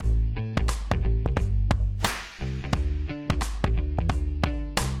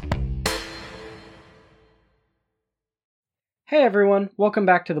Hey everyone, welcome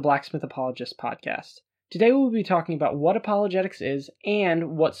back to the Blacksmith Apologist podcast. Today we'll be talking about what apologetics is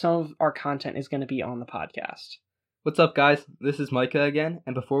and what some of our content is going to be on the podcast. What's up, guys? This is Micah again,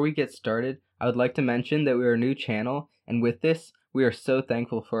 and before we get started, I would like to mention that we are a new channel, and with this, we are so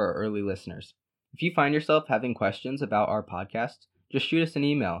thankful for our early listeners. If you find yourself having questions about our podcast, just shoot us an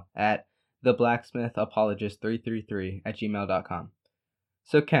email at theblacksmithapologist333@gmail.com.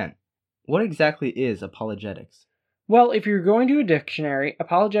 So Ken, what exactly is apologetics? Well, if you're going to a dictionary,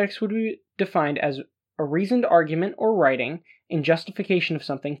 apologetics would be defined as a reasoned argument or writing in justification of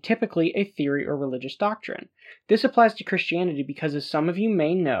something, typically a theory or religious doctrine. This applies to Christianity because, as some of you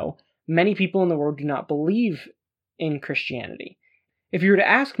may know, many people in the world do not believe in Christianity. If you were to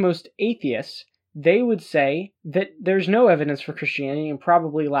ask most atheists, they would say that there's no evidence for Christianity and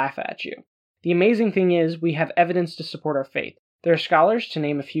probably laugh at you. The amazing thing is we have evidence to support our faith. There are scholars, to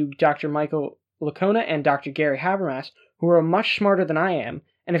name a few, Dr. Michael Licona and Dr. Gary Habermas, who are much smarter than I am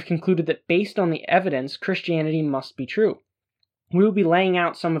and have concluded that based on the evidence, Christianity must be true. We will be laying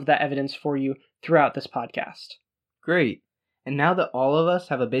out some of that evidence for you throughout this podcast. Great. And now that all of us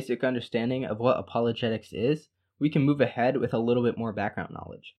have a basic understanding of what apologetics is, we can move ahead with a little bit more background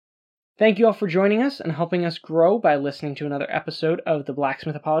knowledge. Thank you all for joining us and helping us grow by listening to another episode of the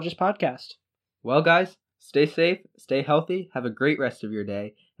Blacksmith Apologist podcast. Well, guys, stay safe, stay healthy, have a great rest of your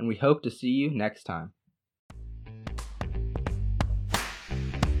day, and we hope to see you next time.